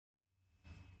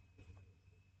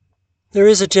There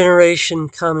is a generation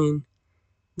coming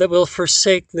that will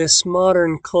forsake this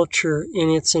modern culture in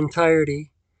its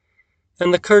entirety,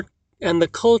 and the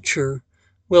culture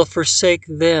will forsake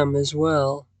them as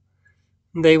well.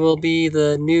 They will be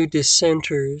the new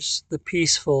dissenters, the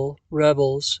peaceful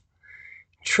rebels,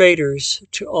 traitors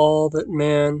to all that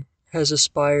man has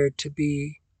aspired to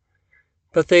be.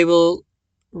 But they will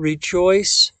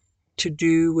rejoice to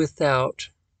do without.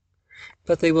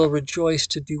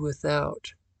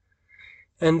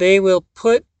 And they will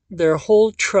put their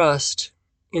whole trust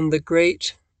in the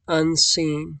great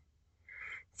unseen,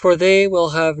 for they will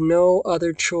have no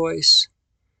other choice,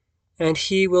 and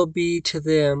he will be to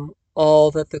them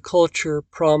all that the culture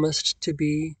promised to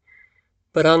be,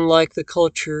 but unlike the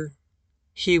culture,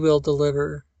 he will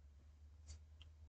deliver.